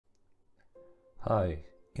Hi,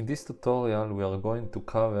 in this tutorial we are going to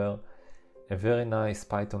cover a very nice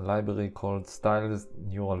Python library called Stylized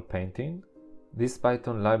Neural Painting. This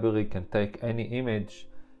Python library can take any image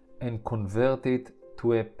and convert it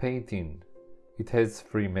to a painting. It has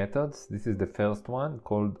three methods. This is the first one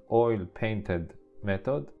called oil painted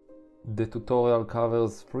method. The tutorial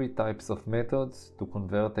covers three types of methods to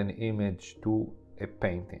convert an image to a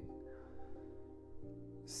painting.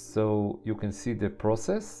 So you can see the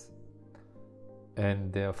process.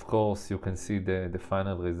 And of course you can see the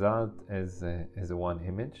final result as a one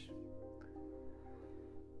image.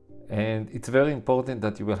 And it's very important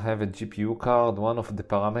that you will have a GPU card. One of the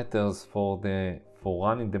parameters for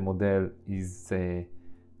running the model is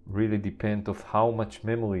really depend of how much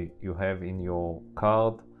memory you have in your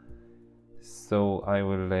card. So I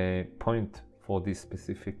will point for this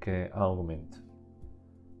specific argument.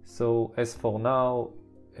 So as for now,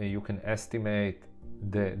 you can estimate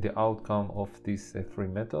the outcome of these three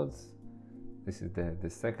methods. This is the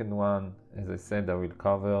second one. As I said, I will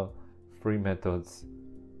cover three methods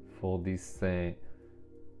for this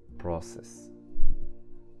process.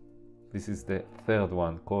 This is the third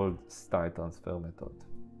one called style transfer method.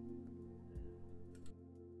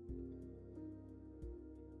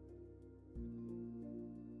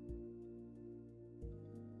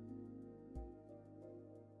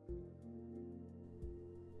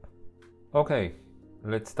 Okay,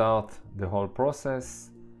 let's start the whole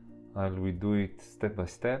process. I will do it step by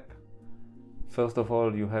step. First of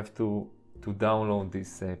all, you have to download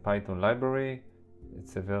this Python library.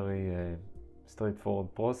 It's a very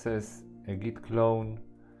straightforward process, a git clone.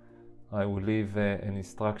 I will leave an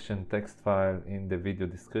instruction text file in the video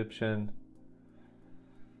description.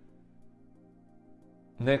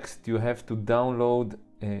 Next, you have to download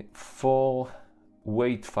 4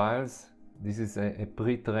 weight files. This is a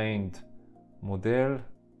pre-trained model.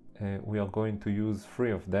 We are going to use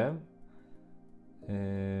 3 of them.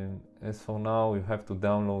 As for now, you have to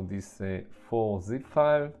download this 4 zip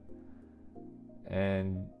file,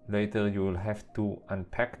 and later you will have to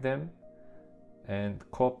unpack them and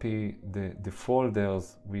copy the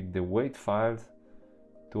folders with the weight files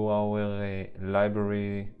to our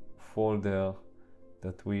library folder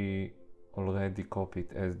that we already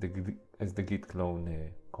copied as the git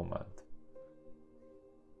clone command.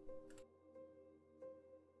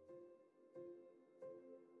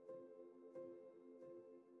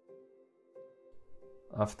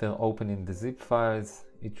 After opening the zip files,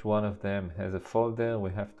 each one of them has a folder.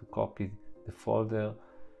 We have to copy the folder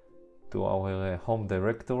to our home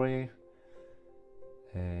directory.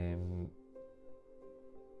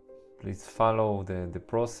 Please follow the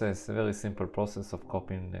process, a very simple process of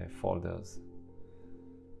copying folders.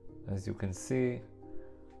 As you can see,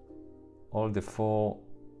 all the 4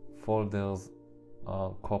 folders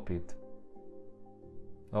are copied.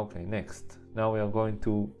 Okay, next. Now we are going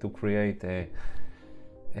to create a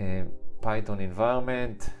Python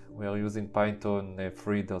environment. We are using Python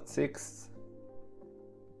 3.6.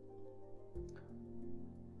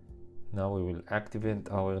 Now we will activate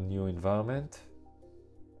our new environment.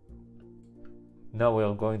 Now we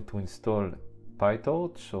are going to install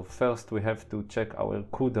PyTorch. So first we have to check our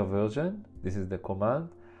CUDA version. This is the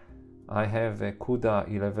command. I have a CUDA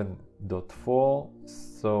 11.4.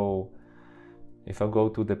 So if I go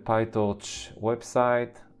to the PyTorch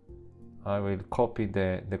website, I will copy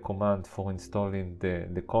the command for installing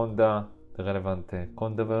the Conda, the relevant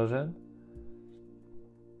Conda version.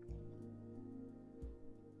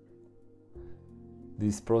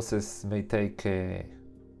 This process may take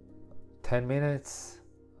 10 minutes.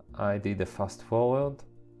 I did a fast forward.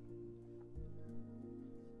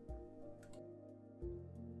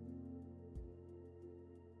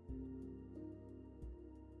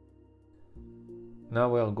 Now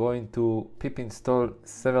we are going to pip install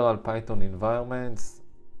several Python environments.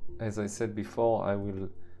 As I said before, I will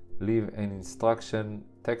leave an instruction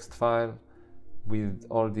text file with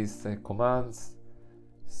all these commands,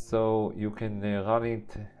 so you can run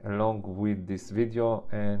it along with this video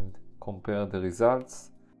and compare the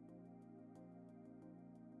results.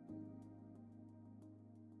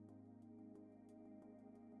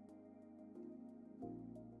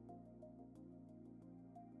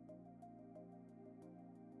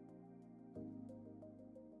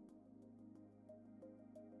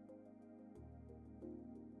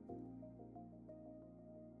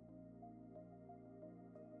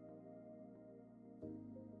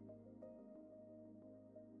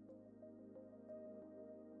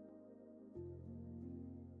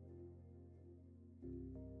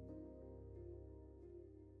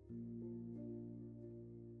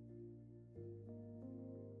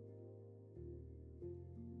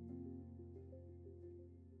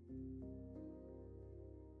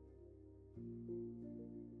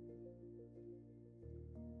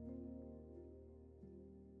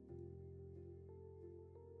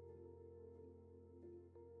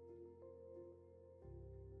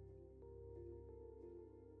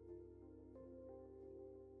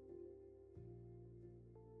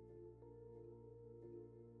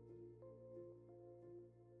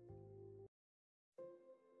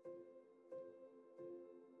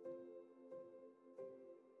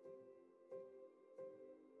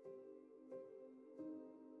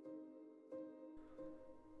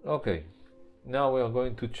 Okay, now we are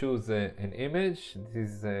going to choose an image.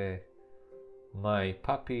 This is my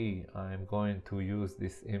puppy. I'm going to use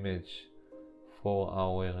this image for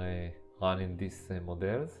our running these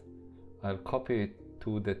models. I'll copy it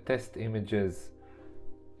to the test images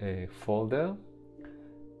folder,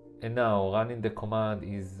 and now running the command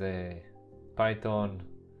is python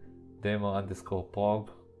demo underscore prog.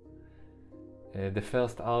 The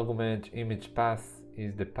first argument image path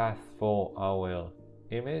is the path for our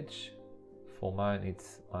image. For mine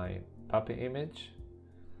it's my puppy image.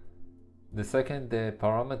 The second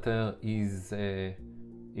parameter is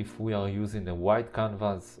if we are using a white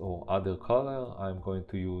canvas or other color, I'm going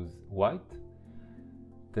to use white.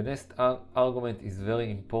 The next argument is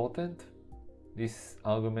very important. This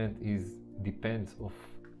argument depends of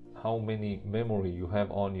how many memory you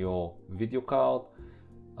have on your video card.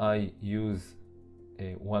 I use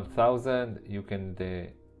 1000. You can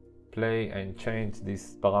play and change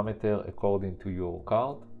this parameter according to your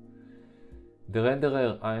card. The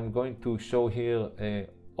renderer, I'm going to show here a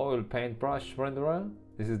oil paintbrush renderer.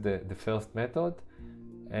 This is the first method,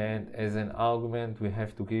 and as an argument we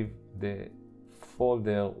have to give the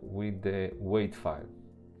folder with the weight file.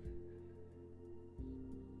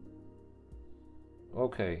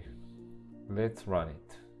 Okay, let's run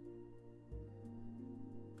it.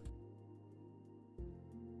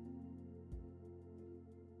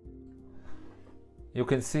 You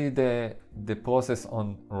can see the process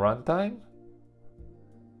on runtime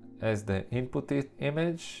as the input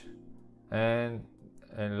image, and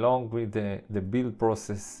along with the build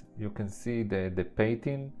process you can see the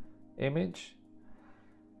painting image.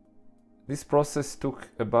 This process took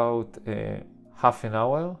about half an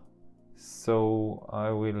hour, so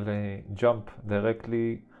I will jump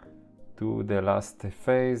directly to the last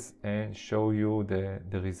phase and show you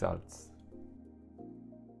the results.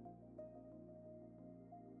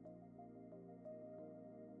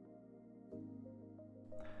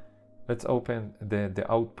 Let's open the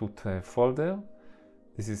output folder.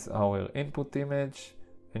 This is our input image,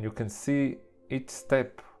 and you can see each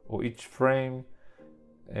step or each frame.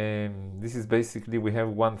 This is basically, we have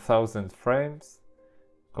 1000 frames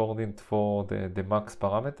according for the max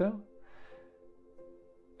parameter,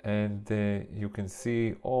 and you can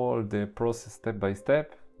see all the process step by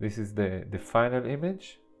step. This is the final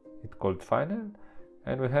image, it's called final,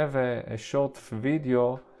 and we have a short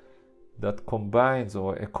video that combines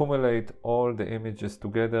or accumulate all the images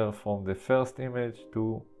together from the first image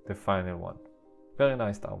to the final one. Very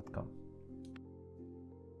nice outcome.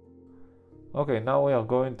 Okay, now we are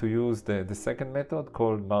going to use the second method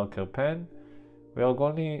called marker pen. We are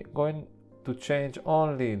going to change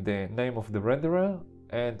only the name of the renderer,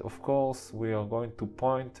 and of course we are going to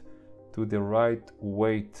point to the right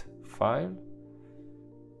weight file.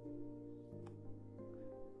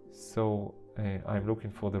 So I'm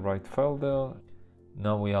looking for the right folder.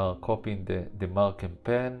 Now we are copying the mark and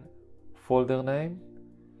pen folder name,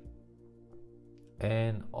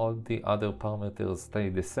 and all the other parameters stay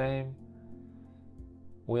the same.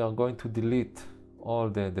 We are going to delete all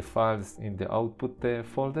the files in the output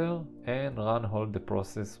folder and run all the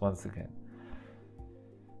process once again.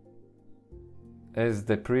 As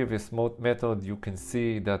the previous method, you can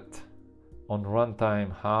see that on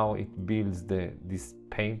runtime how it builds this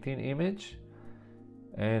painting image,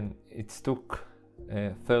 and it took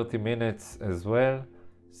 30 minutes as well.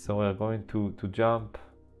 So we're going to jump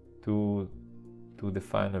to the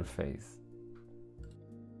final phase.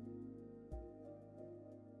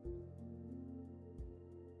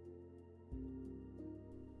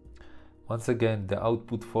 Once again, the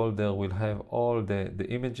output folder will have all the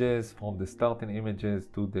images from the starting images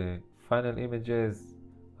to the final images.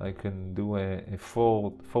 I can do a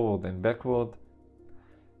forward and backward,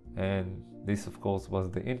 and this of course was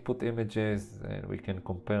the input images, and we can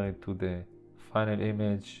compare it to the final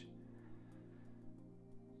image,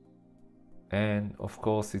 and of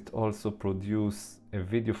course it also produces a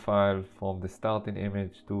video file from the starting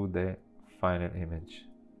image to the final image.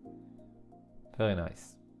 Very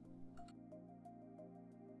nice.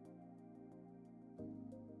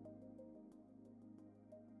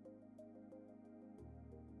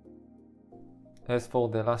 As for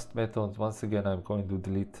the last method, once again I'm going to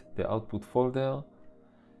delete the output folder,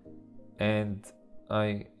 and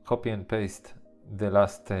I copy and paste the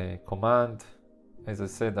last command. As I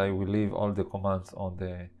said, I will leave all the commands on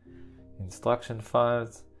the instruction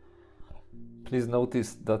files. Please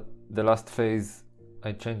notice that the last phase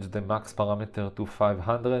I changed the max parameter to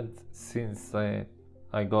 500 since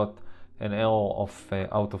I got an error of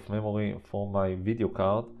out of memory for my video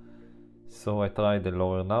card, so I tried the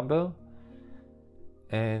lower number.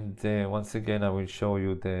 And once again I will show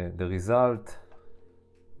you the result.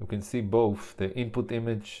 You can see both the input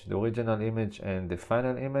image, the original image, and the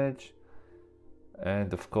final image,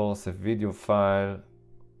 and of course a video file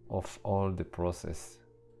of all the process.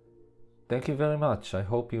 Thank you very much. I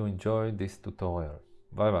hope you enjoyed this tutorial.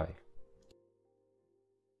 Bye bye.